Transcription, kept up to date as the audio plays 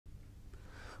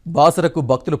బాసరకు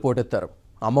భక్తులు పోటెత్తారు.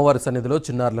 అమ్మవారి సన్నిధిలో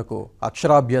చిన్నారులకు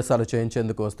అక్షరాభ్యాసాలు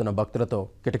చేయించేందుకు వస్తున్న భక్తులతో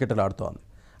కిటకిటలాడుతోంది.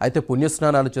 అయితే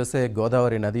పుణ్యస్నానాలు చేసే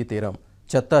గోదావరి నదీ తీరం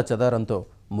చెత్తా చెదారంతో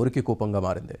మురికి కూపంగా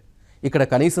మారింది. ఇక్కడ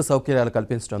కనీస సౌకర్యాలు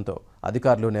కల్పించడంతో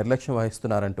అధికారులు నిర్లక్ష్యం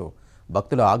వహిస్తున్నారంటూ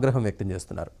భక్తులు ఆగ్రహం వ్యక్తం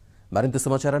చేస్తున్నారు. మరింత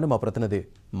సమాచారాన్ని మా ప్రతినిధి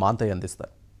మాంతయ్య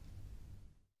అందిస్తారు.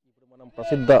 ఇప్పుడు మనం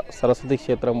ప్రసిద్ధ సరస్వతి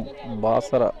క్షేత్రం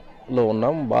బాసరలో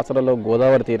ఉన్నాం. బాసరలో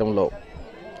గోదావరి తీరంలో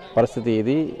పరిస్థితి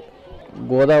ఇది.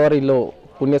 గోదావరిలో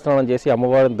పుణ్యస్నానం చేసి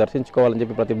అమ్మవారిని దర్శించుకోవాలని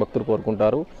చెప్పి ప్రతి భక్తులు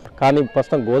కోరుకుంటారు. కానీ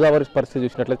ప్రస్తుతం గోదావరి పరిస్థితి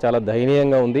చూసినట్లయితే చాలా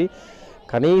దయనీయంగా ఉంది.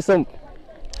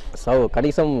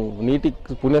 కనీసం నీటి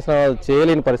పుణ్యస్నానాలు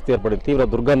చేయలేని పరిస్థితి ఏర్పడింది. తీవ్ర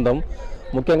దుర్గంధం,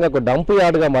 ముఖ్యంగా ఒక డంప్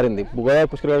యార్డ్గా మారింది. గోదావరి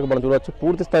పుష్కర ఘాట్ మనం చూడవచ్చు.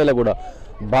 పూర్తి స్థాయిలో కూడా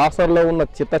బాసర్లో ఉన్న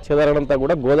చెత్త చెదరడంతా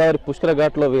కూడా గోదావరి పుష్కర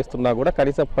ఘాట్లో వేస్తున్నా కూడా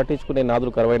కనీసం పట్టించుకునే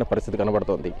నాదులు కరువైన పరిస్థితి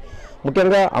కనబడుతోంది.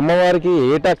 ముఖ్యంగా అమ్మవారికి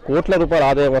ఏటా కోట్ల రూపాయల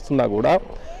ఆదాయం వస్తున్నా కూడా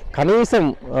కనీసం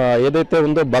ఏదైతే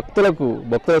ఉందో భక్తుల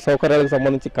సౌకర్యాలకు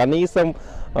సంబంధించి కనీసం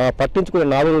పట్టించుకునే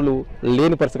నాదులు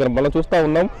లేని పరిస్థితి మనం చూస్తూ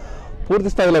ఉన్నాం.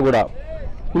 పూర్తి స్థాయిలో కూడా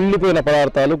కుళ్ళిపోయిన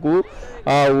పదార్థాలకు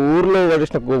ఊర్లో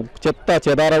వడిసిన చెత్త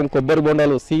చెదారం, కొబ్బరి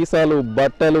బొండాలు, సీసాలు,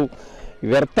 బట్టలు,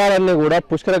 వ్యర్థాలన్నీ కూడా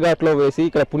పుష్కర ఘాట్లో వేసి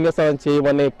ఇక్కడ పుణ్యస్నానం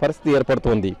చేయమనే పరిస్థితి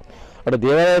ఏర్పడుతోంది. అటు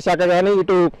దేవాదాయ శాఖ కానీ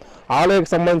ఇటు ఆలయకు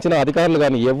సంబంధించిన అధికారులు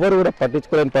కానీ ఎవరు కూడా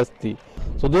పట్టించుకోలేని పరిస్థితి.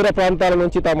 సుదూర ప్రాంతాల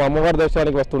నుంచి తాము అమ్మవారి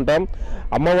దర్శనానికి వస్తుంటాం.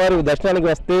 అమ్మవారి దర్శనానికి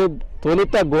వస్తే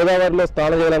తొలుత గోదావరిలో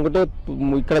స్నానం చేయాలనుకుంటే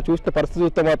ఇక్కడ చూస్తే పరిస్థితి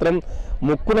చూస్తే మాత్రం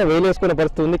ముక్కున వేలేసుకునే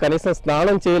పరిస్థితి ఉంది. కనీసం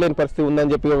స్నానం చేయలేని పరిస్థితి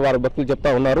ఉందని చెప్పి వారి భక్తులు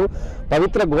చెప్తా ఉన్నారు.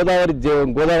 పవిత్ర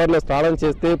గోదావరిలో స్నానం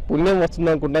చేస్తే పుణ్యం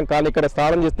వస్తుంది అనుకుంటాం, కానీ ఇక్కడ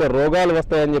స్నానం చేస్తే రోగాలు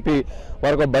వస్తాయని చెప్పి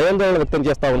వారు ఒక భయాందోళన వ్యక్తం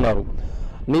చేస్తూ ఉన్నారు.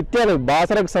 నిత్యాన్ని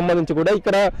బాసరకు సంబంధించి కూడా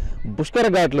ఇక్కడ పుష్కర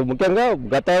ఘాట్లు, ముఖ్యంగా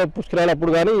గత పుష్కరాలు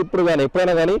అప్పుడు కానీ ఇప్పుడు కానీ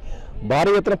ఎప్పుడైనా కానీ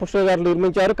భారీ ఎత్తున పుష్కర ఘాట్లు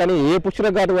నిర్మించారు. కానీ ఏ పుష్కర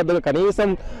ఘాటు వద్ద కనీసం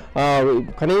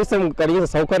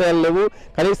సౌకర్యాలు లేవు,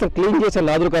 కనీసం క్లీన్ చేసే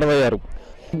నాదులు కరువయ్యారు.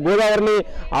 గోదావరిని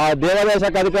ఆ దేవాదాయ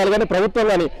శాఖ అధికారులు కానీ ప్రభుత్వం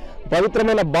కానీ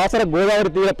పవిత్రమైన బాసర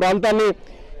గోదావరి తీర ప్రాంతాన్ని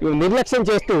నిర్లక్ష్యం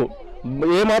చేస్తూ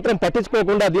ఏమాత్రం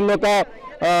పట్టించుకోకుండా దీన్ని ఒక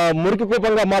మురికి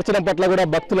కూపంగా మార్చడం పట్ల కూడా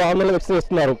భక్తులు ఆందోళన వ్యక్తం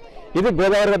చేస్తున్నారు. ఇది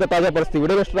గోదావరి వద్ద తాజా పరిస్థితి.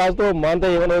 వీడియో రాజుతో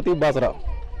మాంతయ్య, బాసరా.